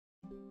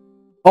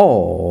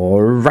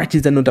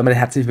Alrighty dann und damit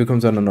herzlich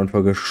willkommen zu einer neuen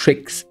Folge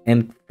Shakes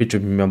and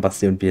Fidget mit mir und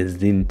Basti und wir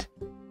sind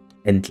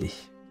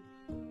endlich.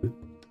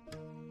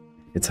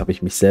 Jetzt habe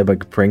ich mich selber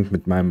geprankt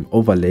mit meinem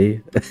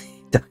Overlay.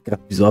 Ich dachte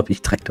gerade, wieso habe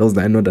ich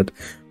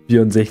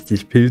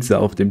 3164 Pilze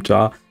auf dem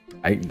Char?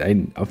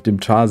 Auf dem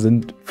Char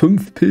sind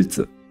 5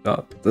 Pilze.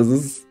 Ja, das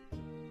ist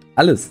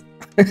alles.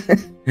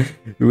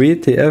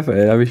 WTF,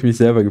 ey, da habe ich mich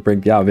selber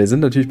geprankt. Ja, wir sind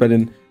natürlich bei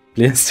den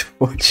Players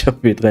to Watch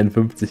auf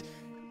W53.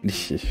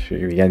 Ich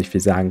will gar nicht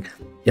viel sagen.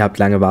 Ihr habt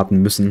lange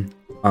warten müssen.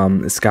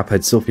 Es gab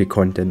halt so viel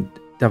Content.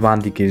 Da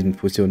waren die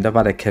Gildenfusionen, da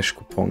war der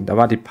Cash-Coupon, da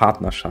war die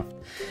Partnerschaft.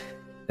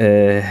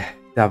 Da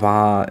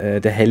war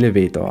der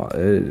Elevator,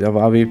 da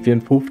war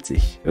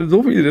W54.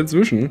 So viel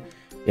dazwischen.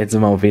 Jetzt sind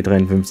wir auf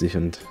W53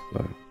 und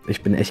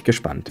ich bin echt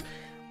gespannt,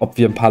 ob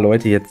wir ein paar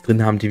Leute jetzt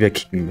drin haben, die wir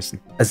kicken müssen.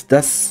 Also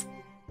das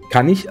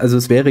kann ich, also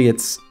es wäre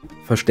jetzt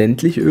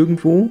verständlich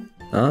irgendwo.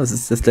 Ja, es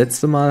ist das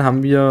letzte Mal,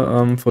 haben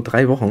wir vor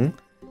 3 Wochen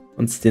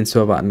uns den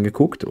Server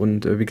angeguckt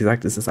und wie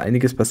gesagt, es ist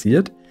einiges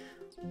passiert.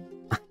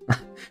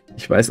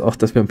 Ich weiß auch,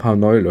 dass wir ein paar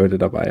neue Leute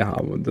dabei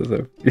haben und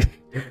deshalb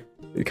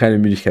keine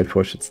Müdigkeit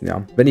vorschützen,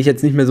 ja. Wenn ich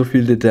jetzt nicht mehr so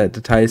viele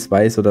Details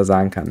weiß oder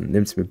sagen kann,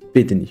 nehmt es mir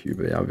bitte nicht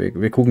übel, ja.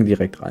 Wir gucken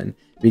direkt rein.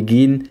 Wir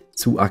gehen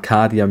zu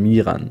Arcadia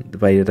Miran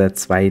bei der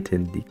 2.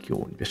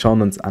 Legion. Wir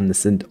schauen uns an,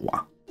 es sind,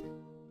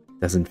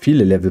 da sind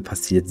viele Level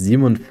passiert,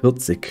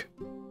 47.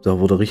 Da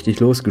wurde richtig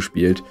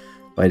losgespielt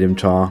bei dem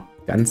Char.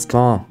 Ganz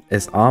klar,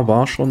 SA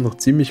war schon noch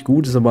ziemlich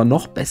gut, ist aber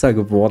noch besser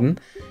geworden.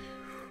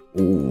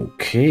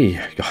 Okay,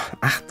 ja,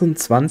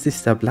 28.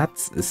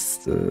 Platz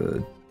ist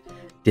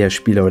der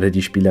Spieler oder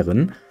die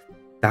Spielerin.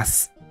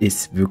 Das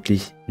ist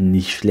wirklich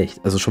nicht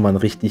schlecht. Also schon mal ein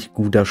richtig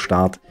guter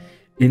Start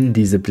in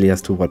diese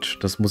Players to Watch,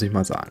 das muss ich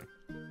mal sagen.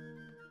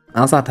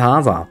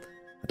 Asatasa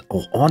hat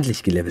auch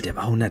ordentlich gelevelt, der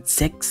war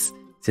 106,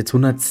 ist jetzt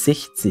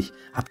 160.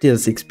 Habt ihr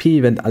das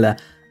XP-Event alle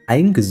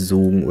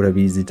eingesogen oder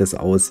wie sieht das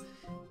aus?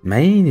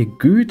 Meine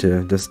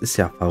Güte, das ist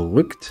ja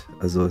verrückt.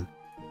 Also,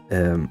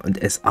 und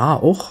SA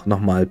auch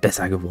nochmal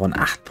besser geworden.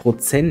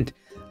 8%.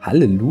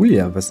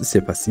 Halleluja, was ist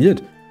hier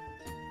passiert?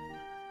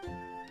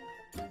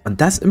 Und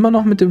das immer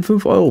noch mit dem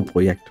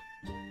 5-Euro-Projekt.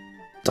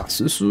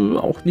 Das ist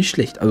auch nicht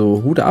schlecht.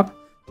 Also, Hut ab.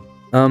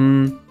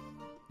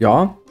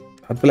 Ja,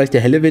 hat vielleicht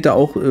der Elevator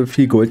auch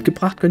viel Gold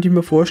gebracht, könnte ich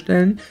mir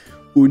vorstellen.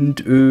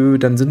 Und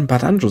dann sind ein paar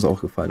Dungeons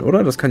auch gefallen,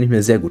 oder? Das kann ich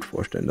mir sehr gut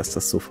vorstellen, dass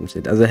das so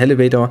funktioniert. Also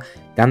Elevator,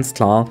 ganz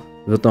klar,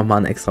 wird nochmal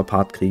einen extra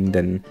Part kriegen,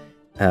 denn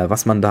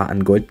was man da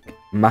an Gold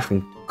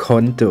machen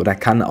konnte oder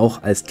kann,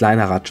 auch als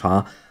kleinerer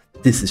Char,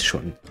 das ist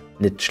schon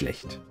nicht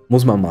schlecht.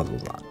 Muss man mal so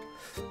sagen.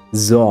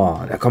 So,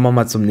 da kommen wir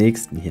mal zum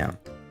nächsten hier.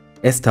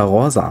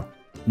 Estarossa,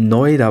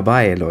 neu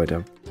dabei,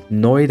 Leute.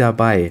 Neu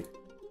dabei.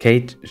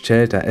 Kate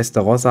Shelter.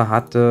 Estarossa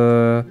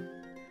hatte...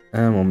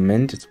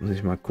 Moment, jetzt muss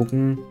ich mal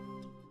gucken.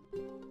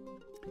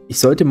 Ich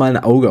sollte mal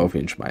ein Auge auf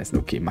ihn schmeißen.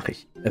 Okay, mache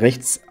ich.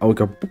 Rechts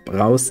Auge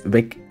raus,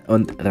 weg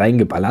und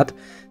reingeballert.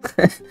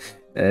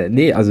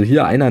 Nee, also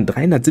hier einer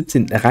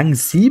 317, Rang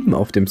 7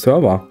 auf dem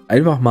Server.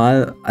 Einfach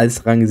mal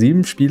als Rang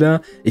 7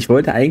 Spieler. Ich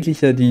wollte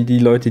eigentlich ja die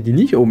Leute, die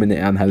nicht oben in der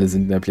Ehrenhalle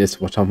sind, in der Players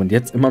to Watch haben. Und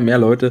jetzt immer mehr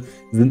Leute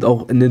sind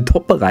auch in den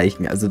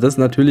Top-Bereichen. Also das ist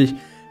natürlich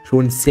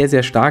schon sehr,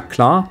 sehr stark.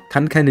 Klar,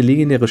 kann keine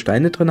legendäre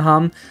Steine drin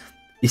haben.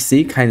 Ich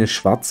sehe keine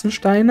schwarzen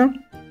Steine.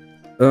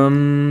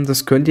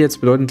 Das könnte jetzt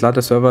bedeuten, klar,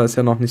 der Server ist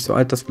ja noch nicht so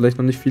alt, dass vielleicht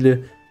noch nicht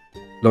viele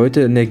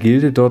Leute in der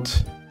Gilde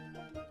dort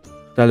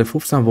alle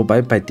 15 haben.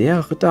 Wobei bei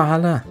der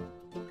Ritterhalle,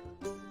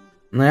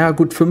 naja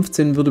gut,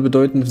 15 würde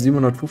bedeuten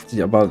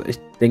 750, aber ich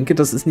denke,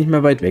 das ist nicht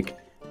mehr weit weg.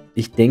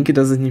 Ich denke,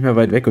 das ist nicht mehr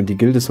weit weg und die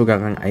Gilde ist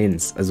sogar Rang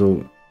 1.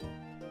 Also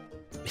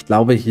ich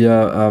glaube,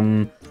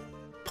 hier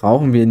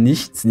brauchen wir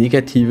nichts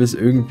Negatives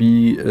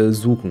irgendwie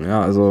suchen.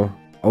 Ja, also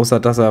außer,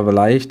 dass er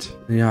vielleicht,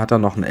 hier hat er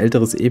noch ein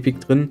älteres Epic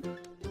drin.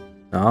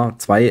 Ja,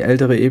 2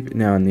 ältere Epic,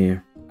 ja,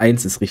 nee,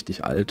 1 ist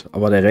richtig alt,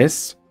 aber der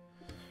Rest,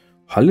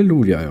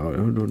 Halleluja, ja,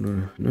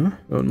 ne?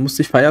 Dann muss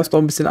sich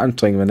Firestorm ein bisschen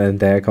anstrengen, wenn er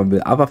hinterherkommen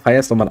will, aber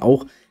Firestorm hat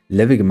auch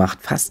Level gemacht,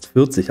 fast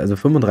 40, also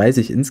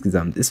 35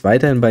 insgesamt, ist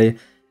weiterhin bei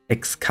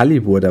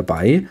Excalibur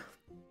dabei.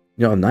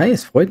 Ja,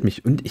 nice, freut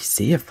mich, und ich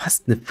sehe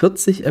fast eine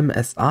 40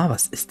 MSA,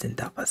 was ist denn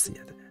da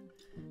passiert?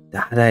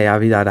 Da hat er ja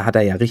wieder, da hat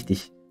er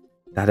richtig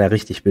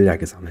Bilder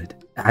gesammelt.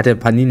 Er hat ein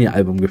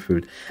Panini-Album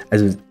gefüllt.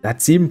 Also er hat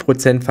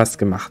 7% fast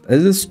gemacht.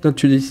 Also das ist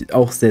natürlich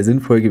auch sehr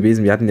sinnvoll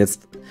gewesen. Wir hatten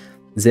jetzt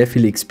sehr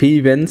viele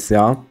XP-Events,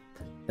 ja.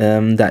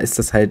 Da ist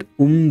das halt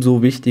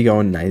umso wichtiger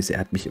und nice. Er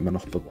hat mich immer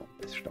noch beworben.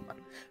 Bester Mann.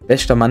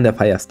 Bester Mann der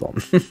Firestorm.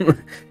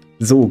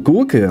 So,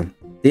 Gurke.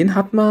 Den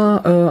hat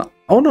man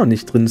auch noch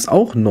nicht drin. Ist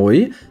auch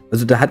neu.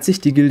 Also da hat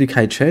sich die Gilde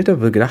Kite Shelter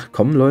gedacht,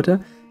 komm Leute,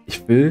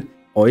 ich will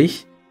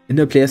euch in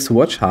der Players to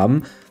Watch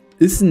haben.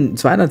 Ist ein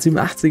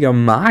 287er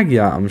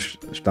Magier am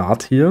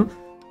Start hier.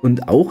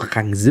 Und auch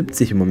Rang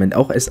 70 im Moment.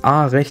 Auch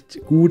SA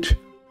recht gut.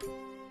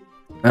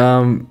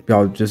 Ja,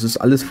 das ist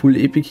alles Full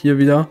Epic hier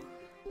wieder.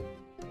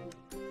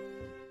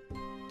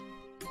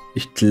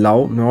 Ich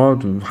glaube, ja,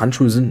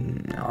 Handschuhe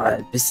sind, ja,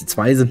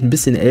 2 sind ein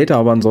bisschen älter,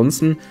 aber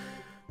ansonsten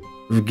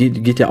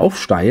geht ja auch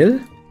steil.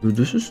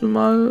 Das ist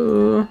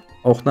mal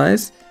auch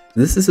nice.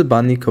 This is a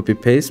bunny,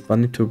 copy-paste,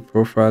 bunny to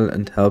profile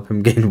and help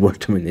him gain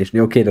world domination.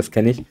 Ja, okay, das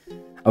kenne ich.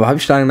 Aber habe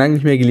ich schon lange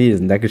nicht mehr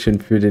gelesen. Dankeschön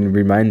für den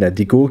Reminder.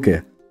 Die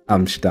Gurke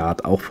am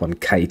Start, auch von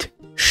Kite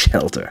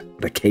Shelter.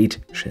 Oder Kate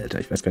Shelter.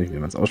 Ich weiß gar nicht, wie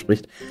man es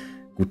ausspricht.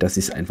 Gut, dass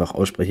ich es einfach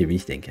ausspreche, wie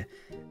ich denke.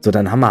 So,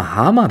 dann haben wir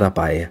Hammer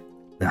dabei.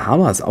 Der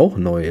Hammer ist auch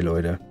neu,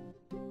 Leute.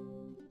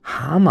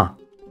 Hammer.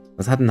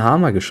 Was hat ein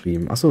Hammer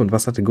geschrieben? Achso, und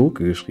was hat die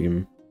Gurke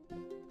geschrieben?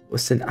 Wo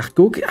ist denn? Ach,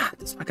 Gurke. Ach,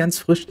 das war ganz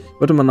frisch. Ich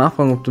wollte mal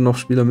nachfragen, ob du noch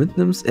Spieler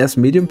mitnimmst. Er ist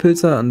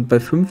Medium-Pilzer und bei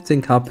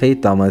 15k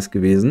Paid damals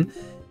gewesen.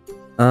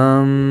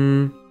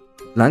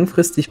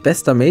 Langfristig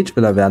bester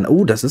Mage-Spieler werden.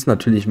 Oh, das ist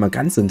natürlich mal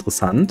ganz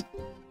interessant.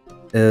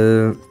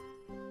 Müssen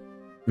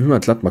wir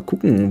glatt mal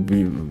gucken,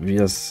 wie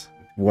das,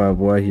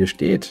 wo er hier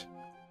steht.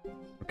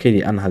 Okay,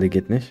 die Anhalle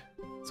geht nicht.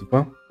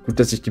 Super. Gut,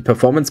 dass ich die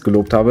Performance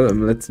gelobt habe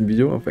im letzten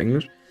Video auf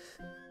Englisch.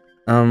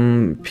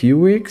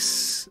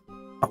 Pewix.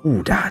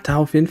 Oh, da hat er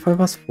auf jeden Fall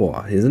was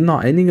vor. Hier sind noch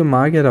einige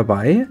Magier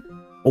dabei.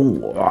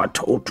 Oh,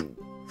 Totu.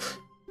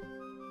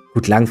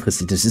 Gut,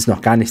 langfristig. Das ist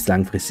noch gar nichts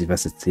langfristig,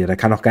 was jetzt hier. Da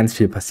kann noch ganz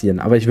viel passieren.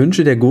 Aber ich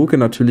wünsche der Gurke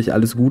natürlich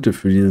alles Gute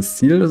für dieses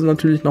Ziel. Das ist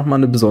natürlich nochmal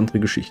eine besondere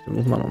Geschichte,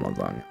 muss man nochmal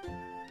sagen.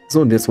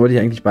 So, und jetzt wollte ich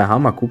eigentlich bei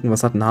Hammer gucken.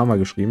 Was hat ein Hammer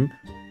geschrieben?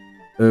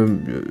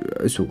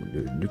 So,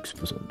 nix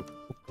Besonderes.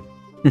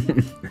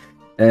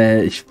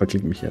 Ich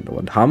verklicke mich hier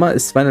dauernd. Hammer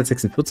ist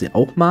 246,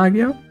 auch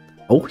Magier.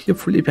 Auch hier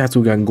Full EP, hat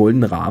sogar einen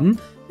goldenen Rahmen.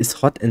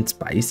 Ist hot and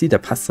spicy, da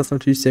passt das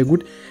natürlich sehr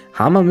gut.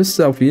 Hammer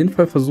müsste auf jeden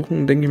Fall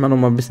versuchen, denke ich mal,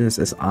 nochmal ein bisschen das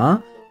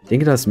SA. Ich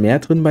denke, da ist mehr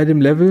drin bei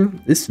dem Level.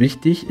 Ist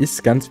wichtig,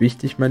 ist ganz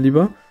wichtig, mein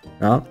Lieber.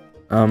 Ja,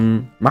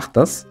 macht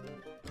das.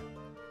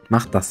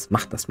 Macht das.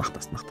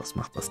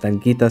 Dann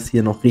geht das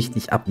hier noch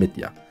richtig ab mit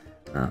dir.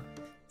 Ja.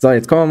 So,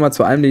 jetzt kommen wir mal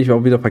zu einem, den ich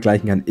auch wieder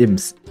vergleichen kann.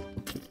 Ims.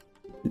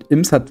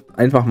 Ims hat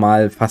einfach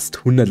mal fast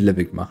 100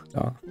 Level gemacht.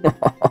 Ja.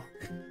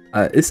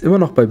 Ist immer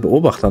noch bei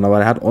Beobachtern, aber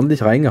er hat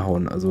ordentlich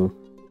reingehauen. Also,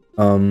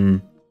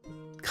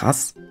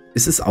 krass.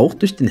 Ist es auch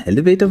durch den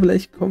Elevator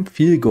vielleicht gekommen?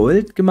 Viel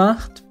Gold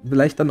gemacht.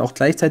 Vielleicht dann auch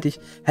gleichzeitig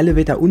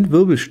Elevator und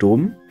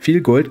Wirbelsturm. Viel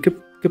Gold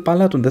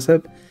geballert und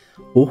deshalb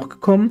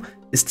hochgekommen.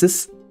 Ist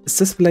das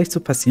vielleicht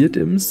so passiert,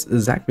 Ims?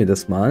 Sag mir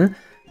das mal.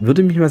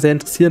 Würde mich mal sehr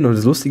interessieren. Und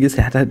das Lustige ist,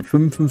 er hat halt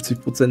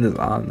 55%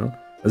 SA, ne?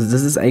 Also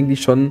das ist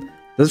eigentlich schon...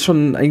 Das ist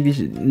schon eigentlich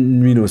ein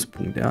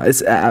Minuspunkt, ja.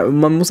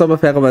 Man muss aber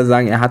fairerweise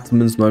sagen, er hat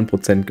zumindest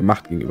 9%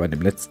 gemacht gegenüber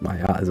dem letzten Mal,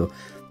 ja. Also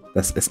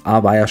das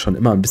SA war ja schon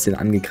immer ein bisschen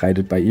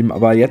angekreidet bei ihm,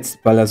 aber jetzt,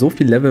 weil er so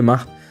viel Level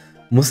macht,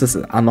 muss das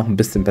SA noch ein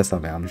bisschen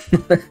besser werden.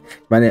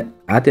 Ich meine,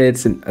 er hat ja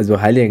jetzt,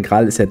 also Heiligen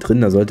Gral ist ja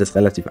drin, da sollte es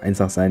relativ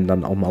einfach sein,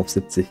 dann auch mal auf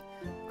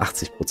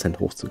 70-80%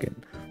 hochzugehen.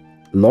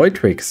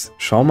 Leutrix,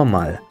 schauen wir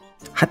mal.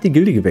 Hat die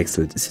Gilde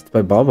gewechselt, ist jetzt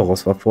bei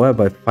Barbaros, war vorher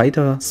bei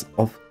Fighters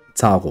of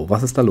Zaro.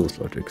 Was ist da los,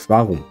 Leutrix?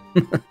 Warum?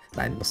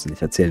 Nein, musst du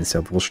nicht erzählen, ist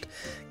ja wurscht.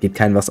 Geht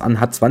keinem was an.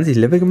 Hat 20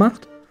 Level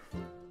gemacht,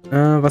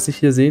 was ich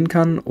hier sehen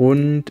kann.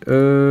 Und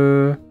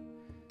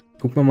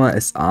gucken wir mal,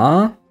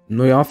 SA.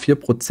 Naja,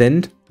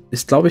 4%.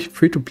 Ist, glaube ich,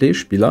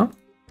 Free-to-Play-Spieler.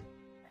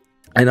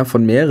 Einer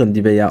von mehreren,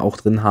 die wir ja auch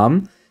drin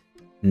haben.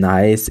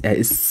 Nice, er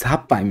ist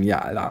Sub bei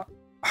mir, Alter.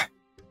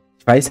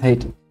 Ich weiß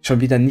halt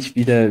schon wieder nicht,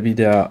 wie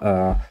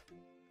der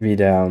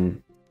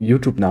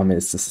YouTube-Name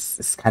ist.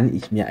 Das kann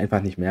ich mir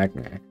einfach nicht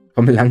merken, ey.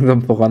 Komme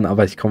langsam voran,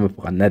 aber ich komme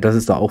voran. Na, das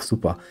ist doch auch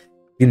super.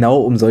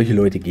 Genau um solche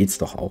Leute geht's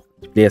doch auch.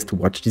 Players to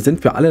watch. Die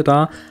sind für alle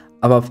da,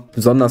 aber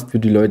besonders für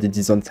die Leute,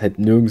 die sonst halt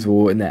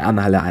nirgendwo in der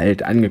Ehrenhalle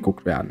halt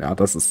angeguckt werden. Ja,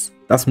 das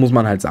muss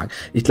man halt sagen.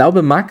 Ich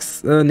glaube,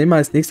 Max, nehmen wir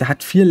als nächstes,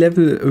 hat 4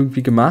 Level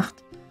irgendwie gemacht,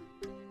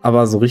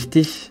 aber so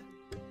richtig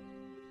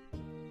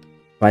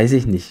weiß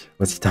ich nicht,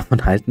 was ich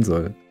davon halten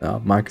soll. Ja,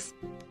 Max.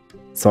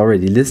 Sorry,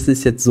 die Liste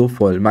ist jetzt so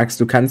voll. Max,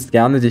 du kannst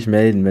gerne dich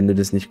melden, wenn du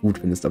das nicht gut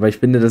findest, aber ich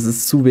finde, das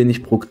ist zu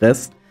wenig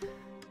Progress,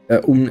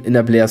 um in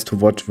der Players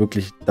to Watch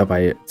wirklich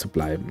dabei zu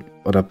bleiben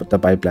oder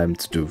dabei bleiben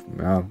zu dürfen.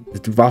 Ja.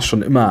 Du warst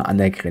schon immer an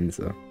der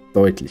Grenze.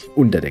 Deutlich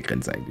unter der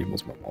Grenze eigentlich,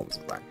 muss man auch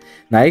so sagen.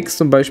 Nikes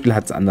zum Beispiel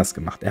hat es anders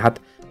gemacht. Er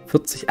hat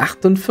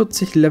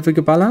 48 Level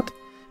geballert.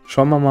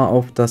 Schauen wir mal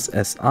auf das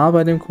SA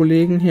bei dem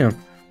Kollegen hier.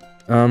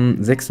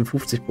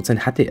 56%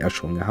 hatte er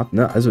schon gehabt,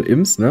 ne? Also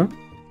Ims, ne?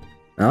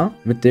 Ja,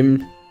 mit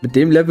dem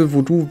Level,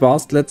 wo du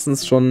warst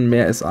letztens, schon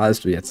mehr SA,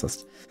 als du jetzt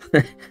hast.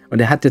 Und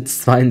er hat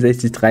jetzt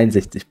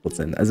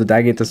 63%. Also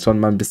da geht es schon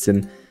mal ein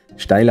bisschen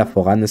steiler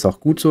voran. Ist auch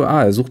gut so.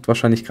 Er sucht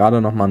wahrscheinlich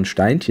gerade noch mal ein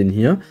Steinchen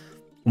hier,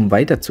 um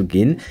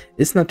weiterzugehen.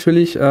 Ist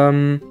natürlich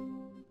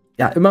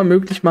ja immer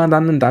möglich, mal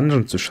dann einen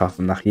Dungeon zu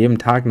schaffen. Nach jedem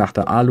Tag, nach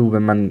der Alu,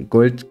 wenn man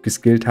Gold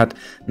geskillt hat.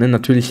 Ne,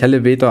 natürlich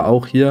Elevator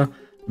auch hier.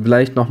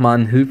 Vielleicht noch mal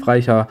ein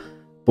hilfreicher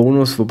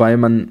Bonus, wobei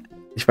man...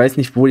 Ich weiß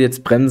nicht, wo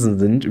jetzt Bremsen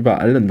sind,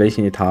 überall, in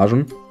welchen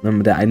Etagen.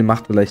 Der eine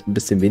macht vielleicht ein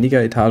bisschen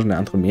weniger Etagen, der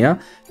andere mehr.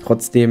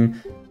 Trotzdem,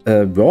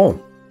 ja,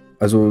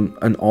 also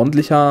ein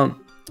ordentlicher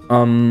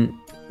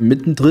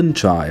mittendrin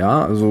Char,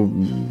 ja. Also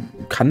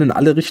kann in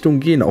alle Richtungen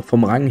gehen, auch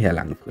vom Rang her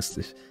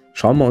langfristig.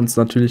 Schauen wir uns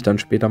natürlich dann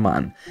später mal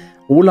an.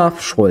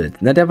 Olaf Scholz,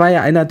 ne, der war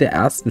ja einer der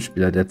ersten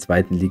Spieler der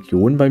 2.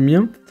 Legion bei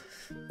mir.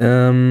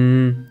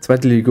 2.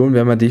 Legion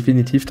werden wir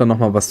definitiv dann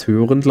nochmal was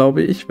hören,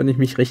 glaube ich, wenn ich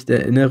mich recht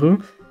erinnere.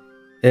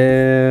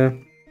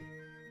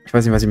 Ich Ich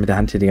weiß nicht, was ich mit der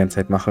Hand hier die ganze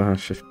Zeit mache.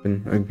 Ich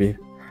bin irgendwie,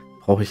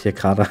 brauche ich hier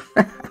gerade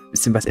ein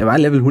bisschen was. Er war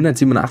Level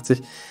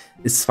 187,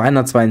 ist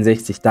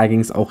 262, da ging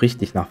es auch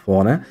richtig nach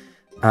vorne.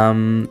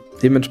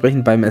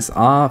 Dementsprechend beim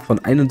SA von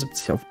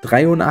 71 auf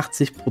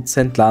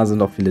 83%. Klar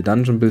sind auch viele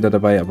Dungeon-Bilder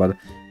dabei, aber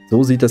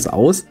so sieht das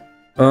aus.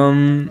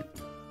 Und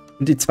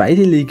die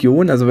zweite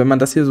Legion, also wenn man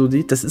das hier so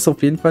sieht, das ist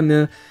auf jeden Fall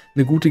eine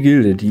gute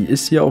Gilde. Die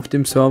ist hier auf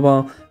dem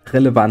Server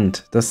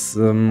relevant. Das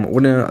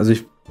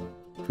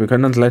wir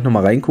können dann gleich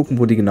nochmal reingucken,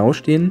 wo die genau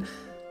stehen.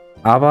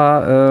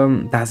 Aber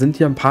da sind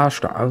hier ein paar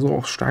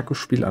auch starke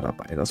Spieler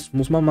dabei. Das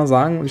muss man mal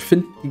sagen. Und ich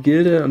finde die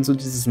Gilde und so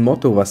dieses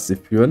Motto, was sie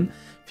führen,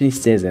 finde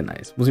ich sehr, sehr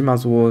nice. Muss ich mal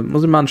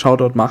einen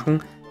Shoutout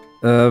machen,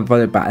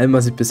 weil bei allem,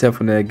 was ich bisher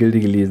von der Gilde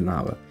gelesen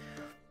habe.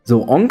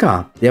 So,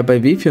 Onka, der bei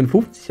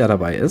W54 ja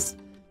dabei ist,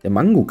 der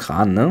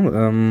Mango-Kran,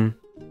 ne?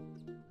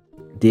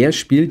 Der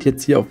spielt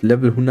jetzt hier auf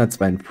Level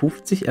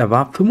 152. Er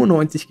war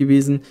 95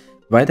 gewesen,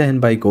 weiterhin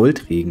bei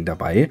Bannerträgen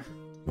dabei.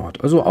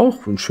 Hat also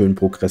auch einen schönen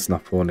Progress nach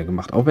vorne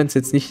gemacht. Auch wenn es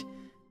jetzt nicht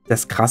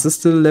das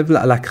krasseste Level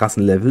aller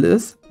krassen Level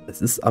ist.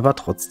 Es ist aber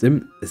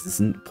trotzdem, es ist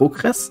ein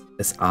Progress.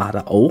 SA hat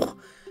er auch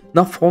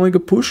nach vorne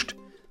gepusht.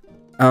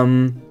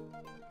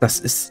 Das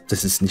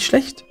ist nicht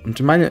schlecht.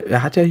 Und ich meine,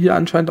 er hat ja hier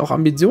anscheinend auch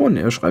Ambitionen.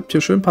 Er schreibt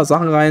hier schön ein paar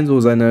Sachen rein,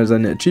 so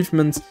seine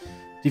Achievements,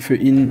 die für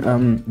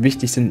ihn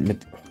wichtig sind,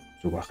 mit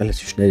sogar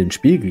relativ schnell den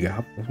Spiegel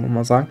gehabt, muss man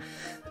mal sagen.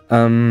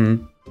 I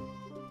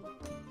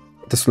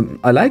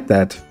like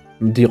that.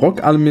 Die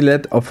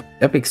Rock-Amulett auf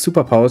Epic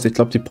Superpowers, ich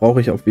glaube, die brauche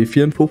ich auf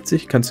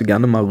W54. Kannst du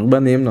gerne mal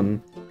rübernehmen,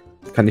 dann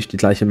kann ich die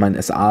gleich in meinen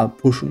SA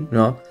pushen,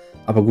 ja.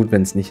 Aber gut,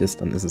 wenn es nicht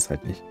ist, dann ist es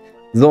halt nicht.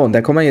 So, und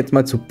da kommen wir jetzt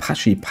mal zu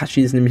Paschi. Paschi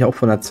ist nämlich auch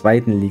von der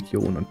zweiten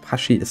Legion und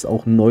Paschi ist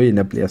auch neu in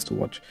der Players to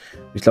Watch.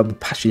 Ich glaube,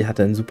 Paschi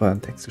hat einen super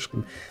Text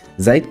geschrieben.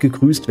 Seid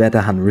gegrüßt,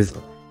 werter Hunrizzle.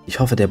 Ich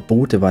hoffe, der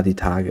Bote war die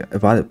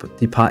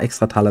paar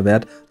Extrataler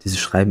wert. Dieses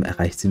Schreiben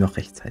erreicht sie noch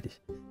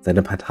rechtzeitig. Seit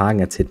ein paar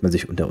Tagen erzählt man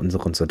sich unter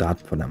unseren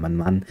Soldaten von einem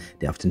Mann,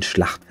 der auf den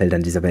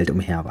Schlachtfeldern dieser Welt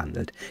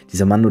umherwandelt.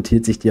 Dieser Mann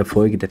notiert sich die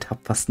Erfolge der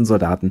tapfersten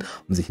Soldaten,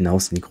 um sich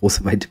hinaus in die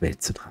große, weite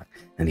Welt zu tragen.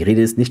 Denn die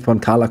Rede ist nicht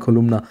von Carla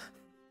Kolumna,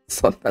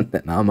 sondern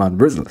der Name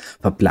Hunrizzle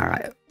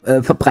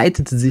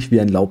verbreitete sich wie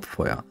ein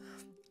Laubfeuer.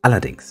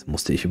 Allerdings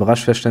musste ich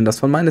überrascht feststellen, dass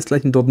von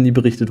meinesgleichen dort nie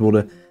berichtet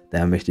wurde.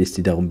 Daher möchte ich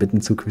Sie darum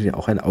bitten, zukünftig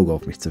auch ein Auge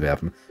auf mich zu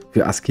werfen.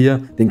 Für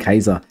Askir, den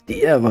Kaiser, die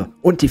Ehre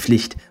und die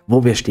Pflicht,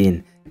 wo wir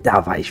stehen,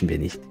 da weichen wir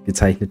nicht.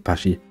 Gezeichnet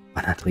Paschi,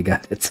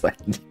 Bannerträger der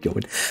zweiten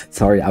Legion.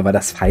 Sorry, aber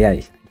das feiere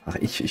ich einfach.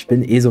 Ich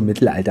bin eh so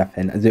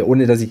Mittelalter-Fan. Also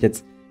ohne, dass ich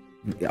jetzt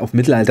auf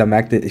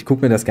Mittelalter-Märkte, ich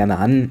gucke mir das gerne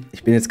an.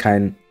 Ich bin jetzt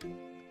kein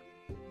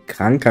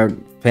kranker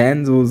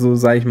Fan, so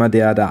sage ich mal,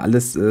 der da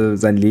alles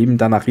sein Leben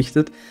danach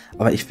richtet.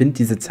 Aber ich finde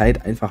diese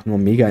Zeit einfach nur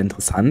mega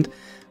interessant.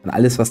 Und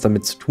alles, was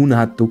damit zu tun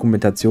hat,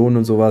 Dokumentation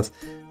und sowas.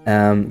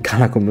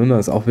 Carla Kolumna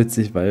ist auch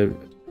witzig, weil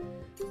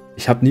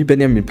ich habe nie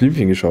Benjamin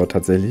Blümchen geschaut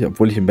tatsächlich,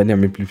 obwohl ich im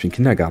Benjamin Blümchen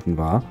Kindergarten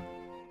war.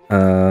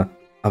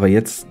 Aber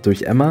jetzt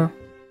durch Emma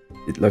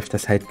läuft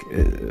das halt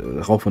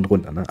rauf und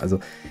runter. Ne? Also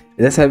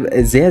deshalb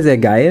sehr, sehr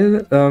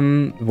geil.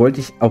 Wollte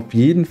ich auf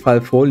jeden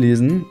Fall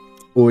vorlesen.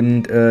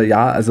 Und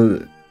ja, also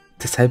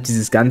deshalb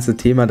dieses ganze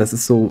Thema, das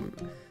ist so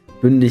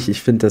bündig.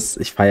 Ich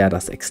feiere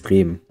das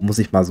extrem, muss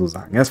ich mal so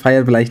sagen. Das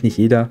feiert vielleicht nicht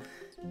jeder.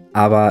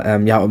 Aber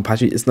ja, und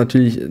Paschi ist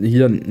natürlich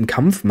hier ein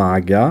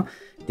Kampfmagier,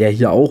 der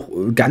hier auch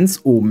ganz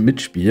oben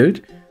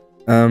mitspielt.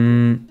 Ja,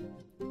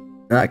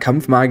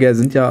 Kampfmagier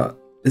sind ja,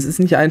 es ist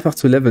nicht einfach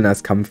zu leveln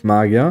als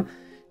Kampfmagier.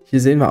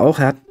 Hier sehen wir auch,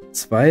 er hat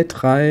 2,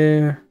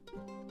 3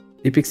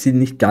 Epics, die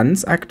nicht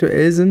ganz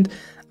aktuell sind.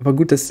 Aber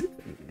gut, das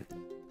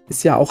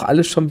ist ja auch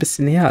alles schon ein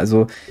bisschen her.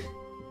 Also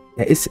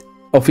er ist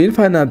auf jeden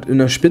Fall in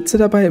der Spitze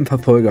dabei, im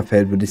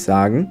Verfolgerfeld, würde ich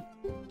sagen.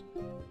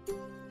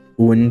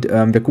 Und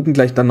wir gucken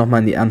gleich dann nochmal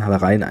in die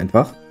Ehrenhalle rein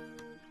einfach,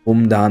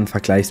 um da einen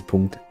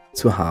Vergleichspunkt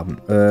zu haben.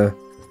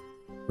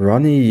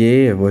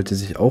 Ronnie wollte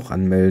sich auch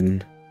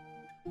anmelden.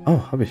 Oh,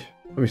 habe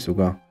ich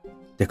sogar.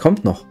 Der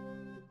kommt noch.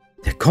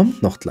 Der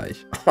kommt noch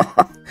gleich.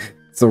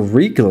 So,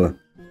 Regal.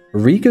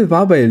 Regal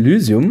war bei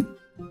Elysium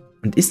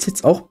und ist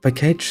jetzt auch bei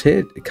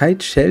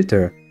Kite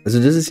Shelter.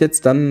 Also das ist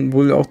jetzt dann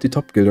wohl auch die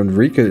Top-Guild. Und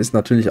Regal ist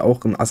natürlich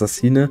auch ein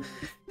Assassine.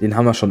 Den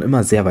haben wir schon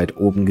immer sehr weit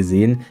oben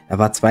gesehen. Er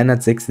war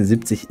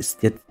 276,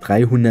 ist jetzt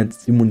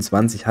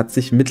 327, hat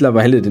sich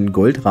mittlerweile den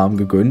Goldrahmen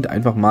gegönnt.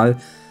 Einfach mal.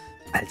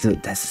 Also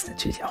das ist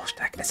natürlich auch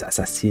stark. Also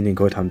Assassine,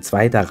 Goldrahmen,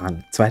 2.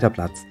 Rang, 2.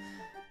 Platz.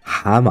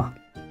 Hammer.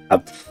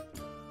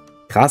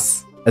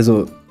 Krass.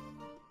 Also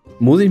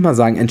muss ich mal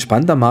sagen,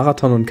 entspannter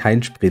Marathon und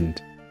kein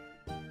Sprint.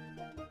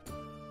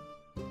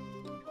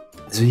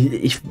 Also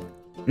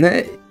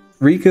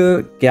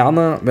Rieke,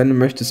 gerne, wenn du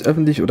möchtest,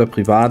 öffentlich oder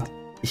privat.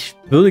 Ich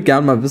würde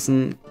gerne mal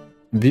wissen,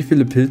 wie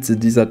viele Pilze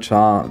dieser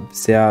Char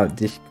bisher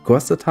dich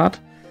gekostet hat,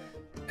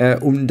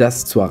 um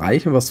das zu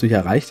erreichen, was du hier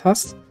erreicht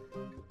hast.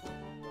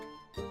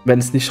 Wenn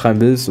du es nicht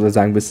schreiben willst oder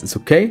sagen willst, ist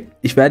okay.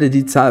 Ich werde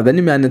die Zahl, wenn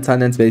du mir eine Zahl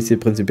nennst, werde ich sie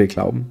prinzipiell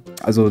glauben.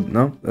 Also,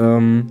 ne,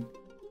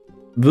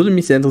 würde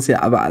mich sehr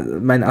interessieren, aber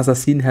mein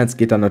Assassinenherz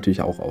geht dann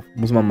natürlich auch auf,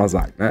 muss man mal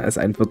sagen. Ne?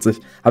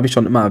 S41 habe ich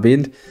schon immer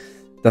erwähnt.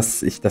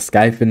 dass ich das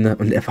geil finde.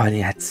 Und er vor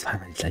allem hat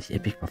zweimal die gleiche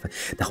Epic-Waffe.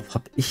 Darauf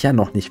habe ich ja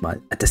noch nicht mal.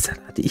 Das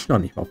hatte ich noch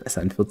nicht mal auf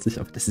S41,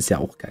 aber das ist ja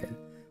auch geil.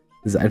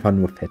 Das ist einfach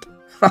nur fett.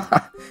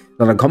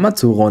 So, dann kommen wir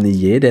zu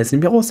Ronnier. Der ist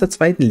nämlich auch aus der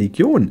 2.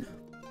 Legion.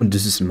 Und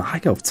das ist ein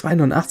Magier auf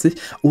 289.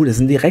 Oh, das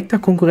ist ein direkter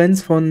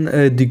Konkurrenz von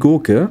die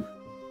Gurke.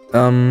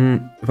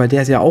 Weil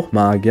der ist ja auch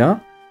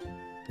Magier.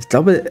 Ich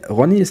glaube,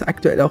 Ronny ist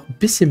aktuell auch ein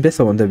bisschen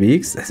besser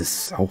unterwegs. Das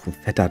ist auch ein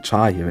fetter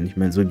Char hier, wenn ich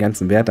mir so die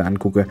ganzen Werte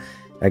angucke.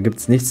 Da gibt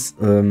es nichts.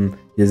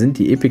 Hier sind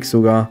die Epics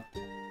sogar.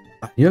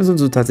 Hier sind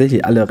so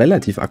tatsächlich alle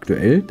relativ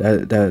aktuell.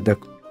 Da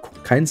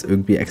kommt keins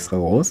irgendwie extra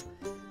raus.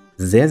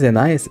 Sehr, sehr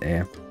nice,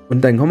 ey.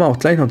 Und dann kommen wir auch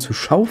gleich noch zu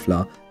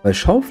Schaufler. Weil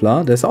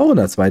Schaufler, der ist auch in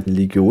der 2.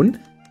 Legion.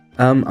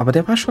 Aber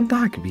der war schon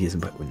da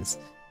gewesen bei uns.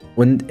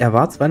 Und er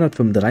war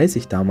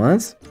 235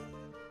 damals.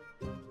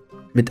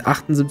 Mit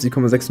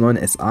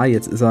 78,69 SA.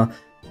 Jetzt ist er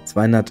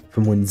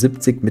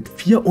 275 mit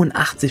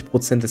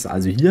 84% SA.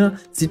 Also hier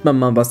sieht man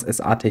mal, was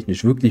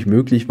SA-technisch wirklich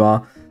möglich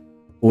war.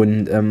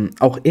 Und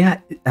auch er,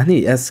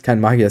 er ist kein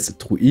Magier, er ist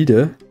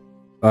Druide.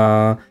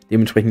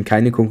 Dementsprechend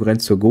keine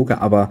Konkurrenz zur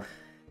Gurke, aber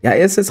ja,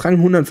 er ist jetzt Rang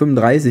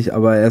 135,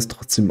 aber er ist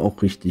trotzdem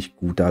auch richtig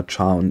guter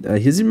Char. Und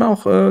hier sieht man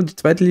auch die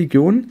 2.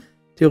 Legion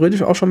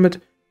theoretisch auch schon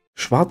mit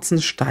schwarzen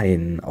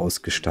Steinen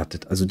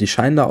ausgestattet. Also die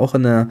scheinen da auch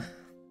in der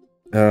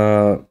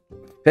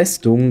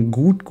Festung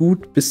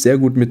gut bis sehr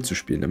gut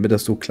mitzuspielen, damit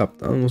das so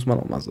klappt. Das muss man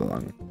auch mal so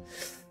sagen.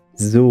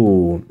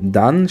 So,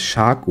 dann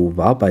Shaco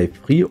war bei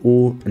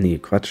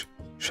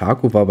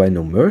Shaco war bei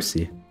No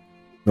Mercy.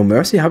 No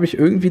Mercy habe ich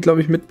irgendwie,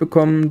 glaube ich,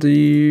 mitbekommen,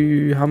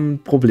 die haben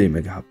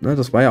Probleme gehabt. Ne?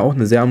 Das war ja auch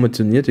eine sehr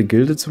ambitionierte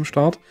Gilde zum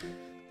Start.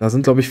 Da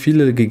sind, glaube ich,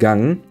 viele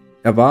gegangen.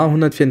 Er war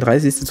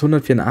 134, ist jetzt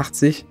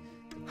 184.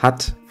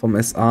 Hat vom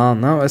SA,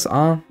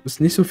 SA ist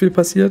nicht so viel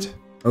passiert.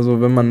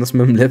 Also wenn man das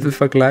mit dem Level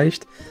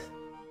vergleicht.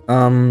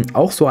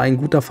 Auch so ein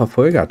guter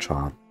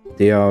Verfolger-Char,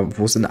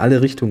 wo es in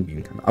alle Richtungen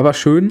gehen kann. Aber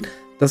schön,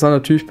 dass er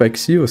natürlich bei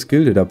Xios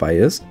Gilde dabei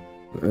ist.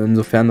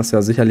 Insofern das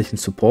ja sicherlich ein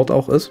Support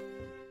auch ist.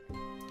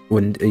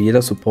 Und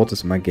jeder Support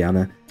ist immer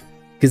gerne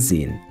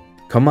gesehen.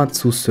 Kommen wir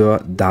zu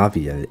Sir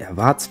Daviel. Er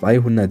war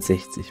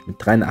 260 mit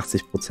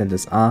 83%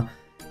 SA,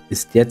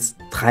 ist jetzt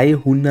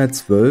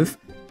 312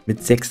 mit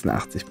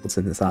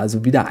 86% SA.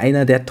 Also wieder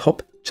einer der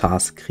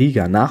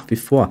Top-Chars-Krieger nach wie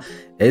vor.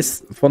 Er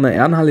ist von der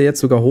Ehrenhalle jetzt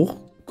sogar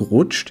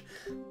hochgerutscht.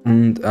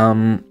 Und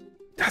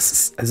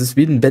das ist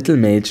wie ein Battle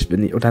Mage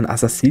oder ein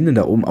Assassine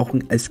da oben, auch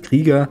als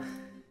Krieger.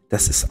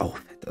 Das ist auch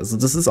fett. Also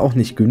das ist auch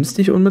nicht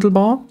günstig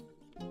unmittelbar.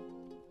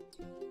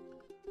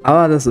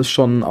 Aber das ist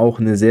schon auch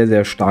eine sehr,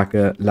 sehr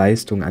starke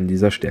Leistung an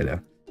dieser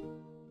Stelle.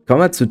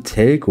 Kommen wir zu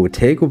Telco.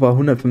 Telco war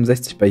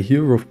 165 bei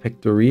Hero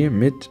Factory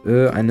mit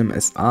einem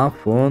SA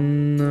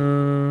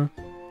von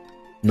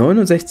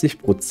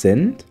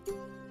 69%.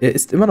 Er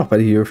ist immer noch bei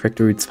der Hero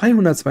Factory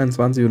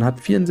 222 und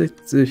hat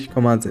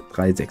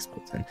 64,36%.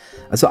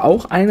 Also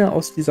auch einer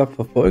aus dieser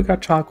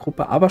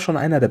Verfolger-Char-Gruppe, aber schon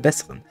einer der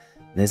besseren.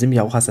 Und er ist nämlich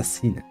auch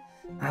Assassine.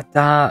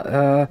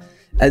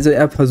 Also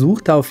er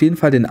versucht da auf jeden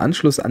Fall den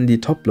Anschluss an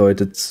die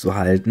Top-Leute zu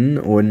halten.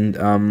 Und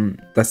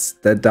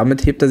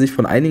damit hebt er sich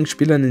von einigen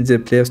Spielern in dieser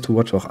Players to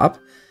Watch auch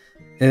ab.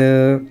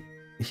 Hier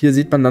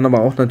sieht man dann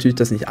aber auch natürlich,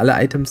 dass nicht alle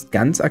Items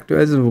ganz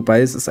aktuell sind,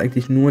 wobei es ist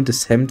eigentlich nur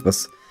das Hemd,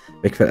 was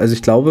wegfällt. Also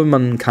ich glaube,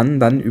 man kann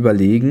dann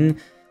überlegen,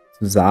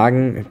 zu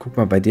sagen, guck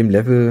mal, bei dem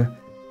Level,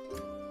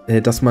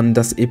 dass man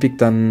das Epic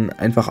dann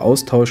einfach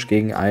austauscht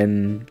gegen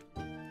ein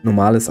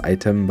normales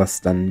Item,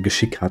 was dann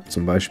Geschick hat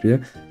zum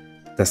Beispiel.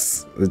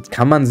 Das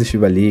kann man sich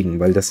überlegen,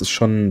 weil das ist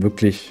schon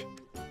wirklich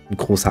ein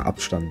großer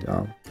Abstand,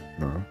 ja.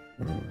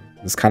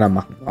 Das kann er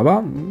machen.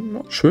 Aber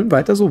schön,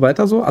 weiter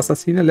so,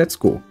 Assassine, let's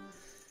go.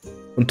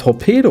 Und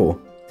Torpedo,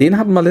 den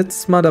hatten wir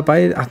letztes Mal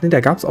dabei. Ach nee,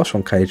 da gab es auch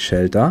schon Kite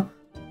Shelter.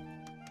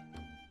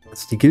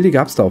 Also die Gilde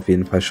gab es da auf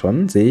jeden Fall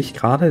schon, sehe ich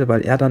gerade,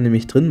 weil er da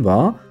nämlich drin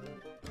war.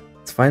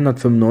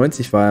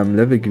 295 war er im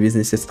Level gewesen,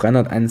 ist jetzt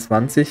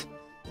 321.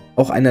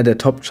 Auch einer der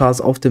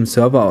Top-Chars auf dem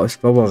Server, ich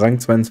glaube Rang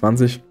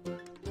 22.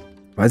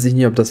 Weiß ich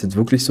nicht, ob das jetzt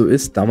wirklich so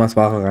ist. Damals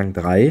war er Rang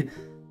 3.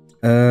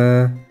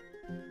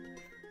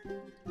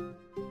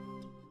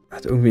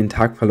 Hat irgendwie einen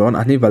Tag verloren.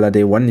 Ach nee, weil er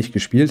Day 1 nicht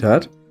gespielt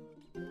hat.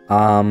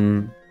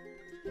 Was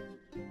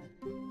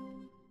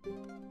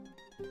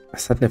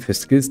hat der für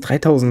Skills?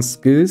 3000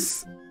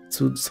 Skills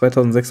zu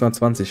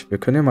 2620. Wir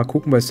können ja mal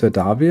gucken bei Sir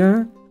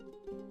Daviel.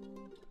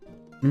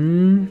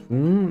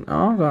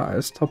 Ja, da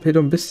ist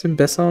Torpedo ein bisschen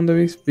besser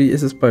unterwegs. Wie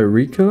ist es bei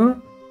Rico?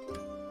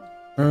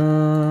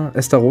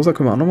 Estarosa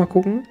können wir auch nochmal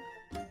gucken.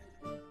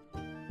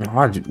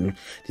 Ja, die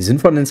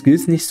sind von den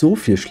Skills nicht so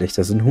viel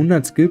schlechter. Das sind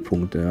 100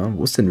 Skillpunkte. Ja.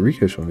 Wo ist denn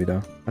Rico schon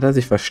wieder? Hat er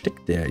sich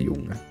versteckt, der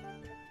Junge?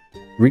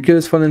 Rico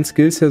ist von den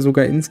Skills her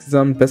sogar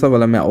insgesamt besser,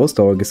 weil er mehr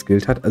Ausdauer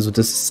geskillt hat. Also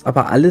das ist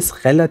aber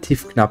alles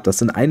relativ knapp. Das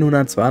sind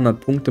 100,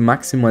 200 Punkte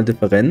maximal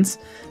Differenz.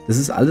 Das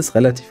ist alles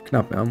relativ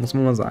knapp, ja, muss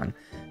man mal sagen.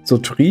 So,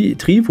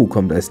 Trivu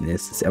kommt als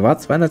nächstes. Er war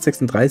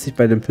 236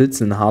 bei den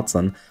Pilzen in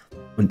Harzern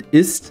und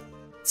ist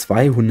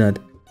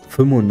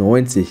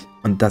 295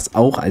 und das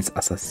auch als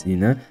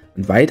Assassine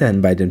und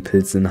weiterhin bei den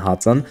Pilzen in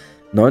Harzern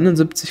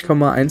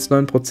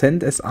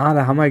 79,19% SA,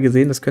 da haben wir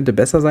gesehen, das könnte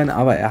besser sein,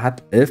 aber er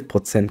hat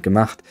 11%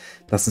 gemacht.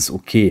 Das ist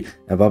okay.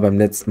 Er war beim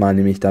letzten Mal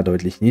nämlich da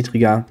deutlich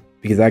niedriger.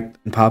 Wie gesagt,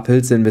 ein paar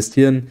Pilze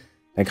investieren,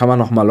 dann kann man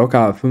nochmal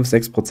locker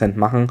 5-6%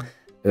 machen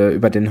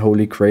über den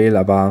Holy Grail,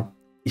 aber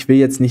ich will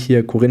jetzt nicht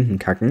hier Korinthen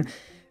kacken.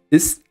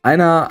 Ist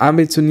einer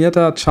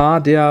ambitionierter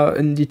Char, der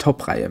in die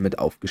Top-Reihe mit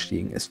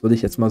aufgestiegen ist, würde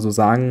ich jetzt mal so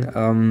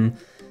sagen.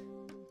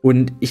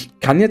 Und ich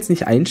kann jetzt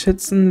nicht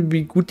einschätzen,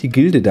 wie gut die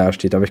Gilde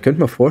dasteht, aber ich könnte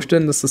mir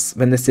vorstellen, dass es,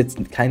 wenn es jetzt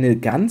keine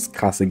ganz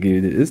krasse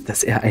Gilde ist,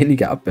 dass er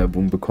einige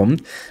Abwerbungen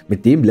bekommt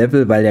mit dem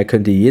Level, weil er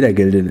könnte jeder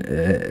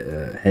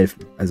Gilde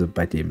helfen, also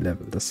bei dem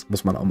Level, das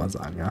muss man auch mal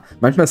sagen, ja.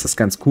 Manchmal ist das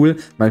ganz cool,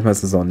 manchmal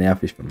ist es auch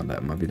nervig, wenn man da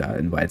immer wieder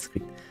Invites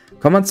kriegt.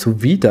 Kommen wir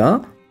zu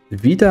Wieder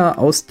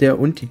aus der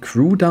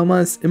Unti-Crew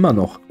damals, immer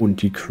noch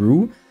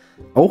Unti-Crew,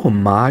 auch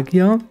ein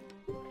Magier,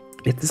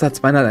 jetzt ist er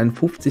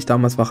 251,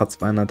 damals war er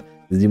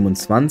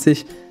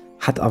 227,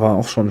 hat aber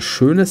auch schon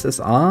schönes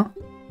SA,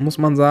 muss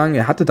man sagen.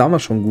 Er hatte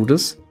damals schon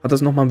Gutes, hat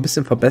das nochmal ein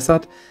bisschen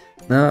verbessert.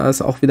 Ne,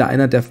 ist auch wieder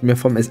einer, der mir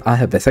vom SA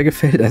her besser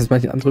gefällt als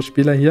manche andere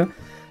Spieler hier.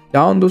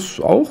 Ja, und das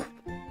ist auch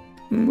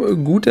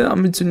ein guter,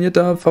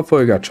 ambitionierter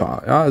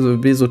Verfolger-Char. Ja,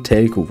 also wie so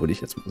Telco, würde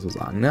ich jetzt mal so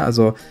sagen. Ne?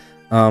 Also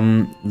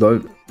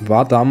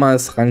war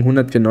damals Rang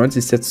 194,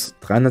 ist jetzt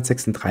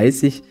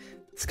 336.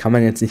 Das kann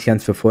man jetzt nicht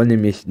ganz für voll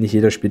nehmen. Nicht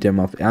jeder spielt ja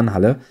immer auf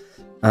Ehrenhalle.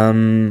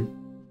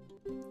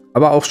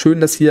 Aber auch schön,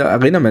 dass hier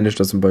Arena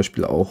Manager zum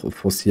Beispiel auch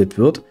forciert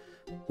wird.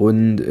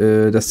 Und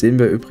das sehen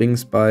wir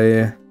übrigens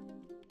bei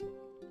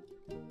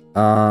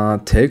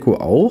Telco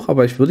auch.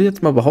 Aber ich würde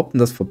jetzt mal behaupten,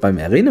 dass beim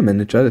Arena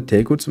Manager der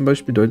Telco zum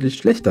Beispiel deutlich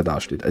schlechter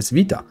dasteht als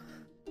Vida.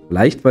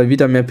 Vielleicht, weil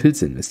Vida mehr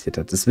Pilze investiert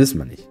hat. Das wissen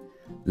wir nicht.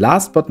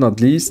 Last but not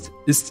least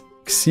ist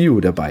Xiu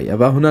dabei. Er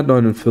war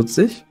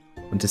 149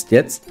 und ist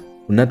jetzt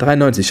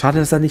 193. Schade,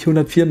 dass er nicht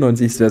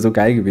 194 ist. Das wäre so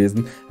geil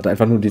gewesen. Hat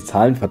einfach nur die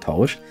Zahlen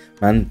vertauscht.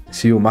 Mann,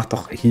 Xiu, mach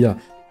doch hier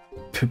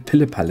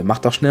Pillepalle. Mach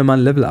doch schnell mal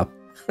ein Level up.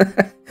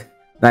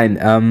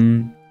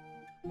 Nein,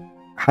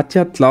 hat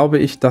ja, glaube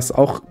ich, das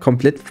auch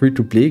komplett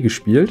Free-to-Play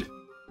gespielt.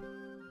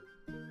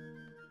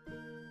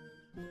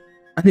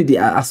 Ach nee, die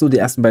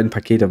ersten beiden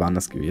Pakete waren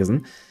das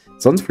gewesen.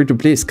 Sonst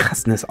Free-to-Play ist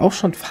krass, ne? Ist auch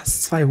schon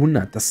fast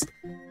 200. Das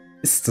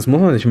muss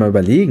man sich mal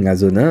überlegen.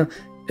 Also, ne,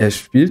 er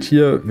spielt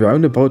hier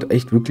roundabout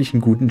echt wirklich einen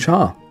guten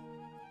Char.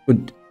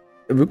 Und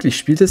wirklich,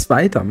 spielt es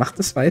weiter, macht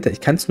es weiter. Ich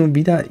kann es nur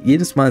wieder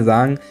jedes Mal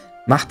sagen,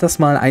 mach das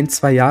mal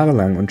 1-2 Jahre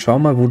lang und schau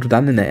mal, wo du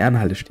dann in der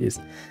Ehrenhalle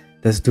stehst.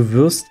 Du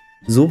wirst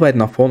so weit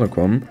nach vorne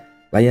kommen,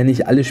 weil ja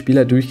nicht alle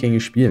Spieler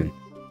durchgängig spielen.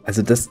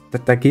 Also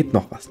da geht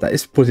noch was, da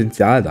ist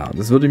Potenzial da und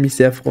das würde mich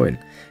sehr freuen.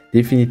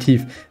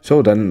 Definitiv.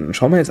 So, dann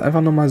schauen wir jetzt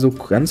einfach nochmal so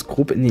ganz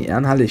grob in die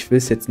Ehrenhalle. Ich will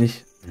es jetzt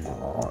nicht...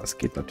 Oh, es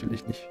geht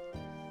natürlich nicht.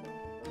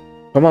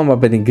 Schauen wir mal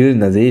bei den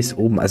Gilden, da sehe ich es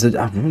oben. Also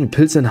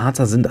Pilze in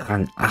Harzer sind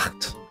Rang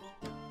 8.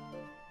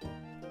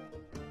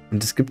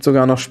 Und es gibt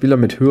sogar noch Spieler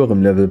mit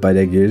höherem Level bei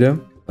der Gilde.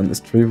 Dann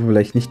ist Trivo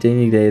vielleicht nicht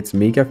derjenige, der jetzt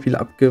mega viel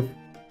abgeworben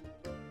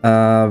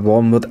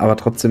wird, aber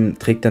trotzdem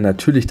trägt er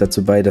natürlich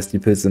dazu bei, dass die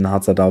Pilze in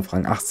Harzer da auf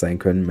Rang 8 sein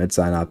können mit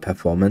seiner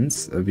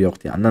Performance, wie auch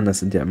die anderen. Das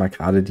sind ja immer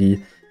gerade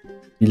die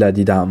Spieler,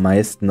 die da am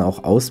meisten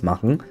auch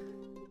ausmachen.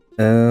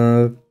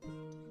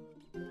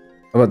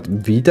 Aber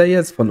wieder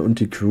jetzt von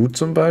Unti Crew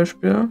zum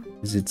Beispiel.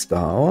 Wie sieht es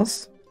da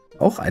aus?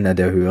 Auch einer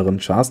der höheren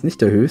Chars,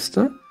 nicht der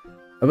höchste.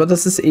 Aber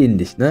das ist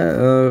ähnlich,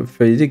 ne?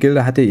 Für jede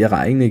Gilde hat ja ihre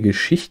eigene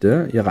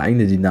Geschichte, ihre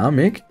eigene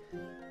Dynamik.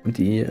 Und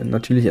die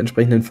natürlich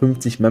entsprechenden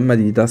 50 Member,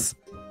 die das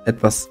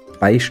etwas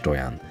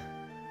beisteuern.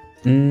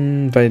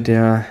 Bei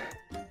der...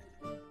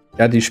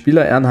 Ja, die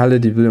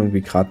Spieler-Ehrenhalle, die will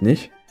irgendwie gerade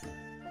nicht.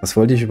 Was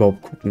wollte ich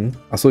überhaupt gucken?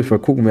 Achso, ich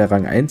wollte gucken, wer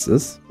Rang 1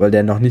 ist, weil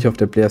der noch nicht auf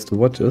der Players to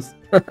Watch ist.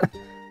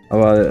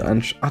 Aber,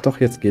 ach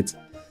doch, jetzt geht's.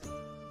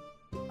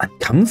 Ein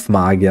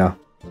Kampfmagier.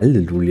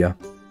 Halleluja.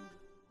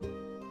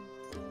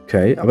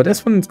 Okay, aber der ist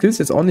von den Skills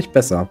jetzt auch nicht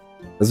besser.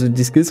 Also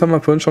die Skills haben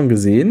wir vorhin schon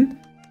gesehen.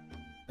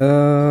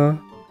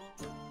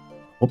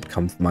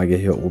 Hauptkampfmagier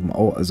hier oben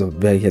auch. Also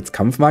wer jetzt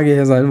Kampfmagier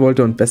hier sein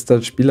wollte und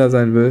bester Spieler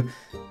sein will,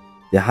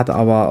 der hat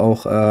aber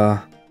auch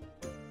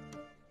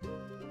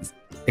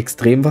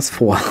extrem was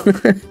vor.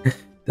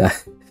 Da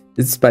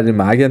ist es bei den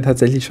Magiern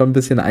tatsächlich schon ein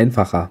bisschen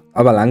einfacher.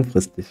 Aber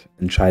langfristig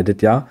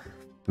entscheidet ja,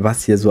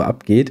 was hier so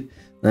abgeht.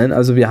 Nein,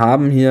 also wir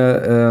haben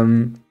hier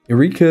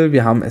Eureka,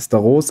 wir haben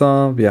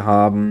Estarosa, wir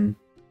haben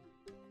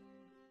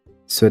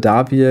Sir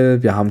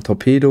Daviel, wir haben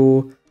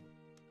Torpedo,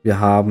 wir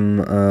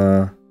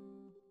haben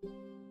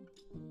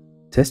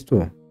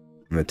Testo. Haben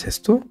wir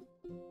Testo?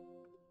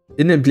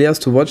 In den Players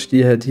to Watch,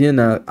 die halt hier in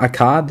der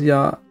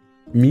Arcadia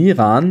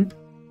Miran,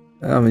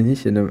 haben wir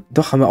nicht in dem,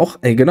 doch, haben wir auch,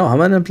 genau, haben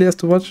wir in den Players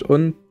to Watch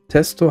und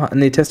Testo,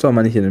 nee, Testo haben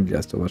wir nicht in den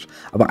Players to Watch.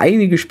 Aber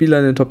einige Spieler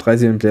in den Top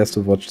 30 in den Players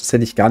to Watch, das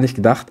hätte ich gar nicht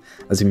gedacht,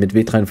 als ich mit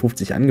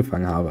W53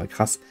 angefangen habe.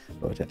 Krass,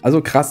 Leute.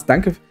 Also krass,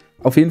 danke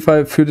auf jeden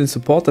Fall für den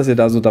Support, dass ihr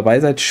da so dabei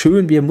seid.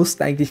 Schön, wir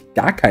mussten eigentlich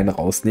gar keinen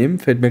rausnehmen,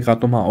 fällt mir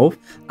gerade nochmal auf.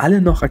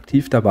 Alle noch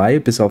aktiv dabei,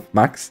 bis auf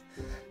Max.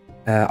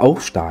 Auch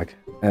stark.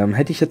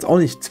 Hätte ich jetzt auch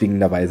nicht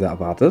zwingenderweise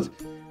erwartet.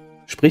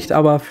 Spricht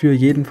aber für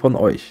jeden von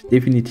euch,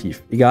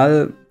 definitiv.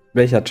 Egal,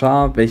 welcher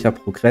Char, welcher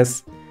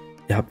Progress.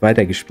 Ihr habt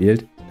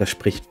weitergespielt. Das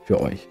spricht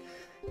für euch.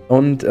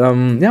 Und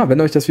ja,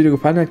 wenn euch das Video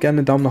gefallen hat, gerne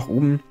einen Daumen nach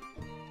oben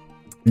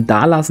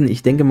da lassen.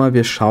 Ich denke mal,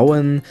 wir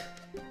schauen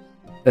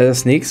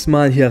das nächste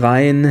Mal hier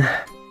rein.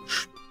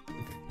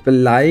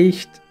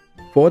 Vielleicht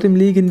vor dem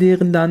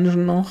legendären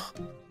Dungeon noch.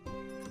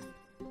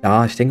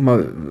 Ja, ich denke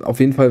mal, auf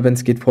jeden Fall, wenn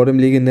es geht, vor dem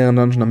legendären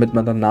Dungeon, damit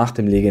man dann nach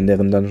dem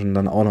legendären Dungeon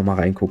dann auch nochmal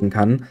reingucken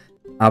kann.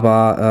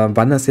 Aber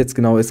wann das jetzt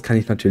genau ist, kann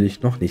ich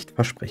natürlich noch nicht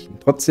versprechen.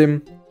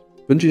 Trotzdem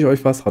wünsche ich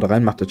euch was. Haut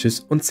rein, macht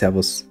Tschüss und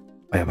Servus,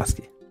 euer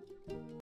Basti.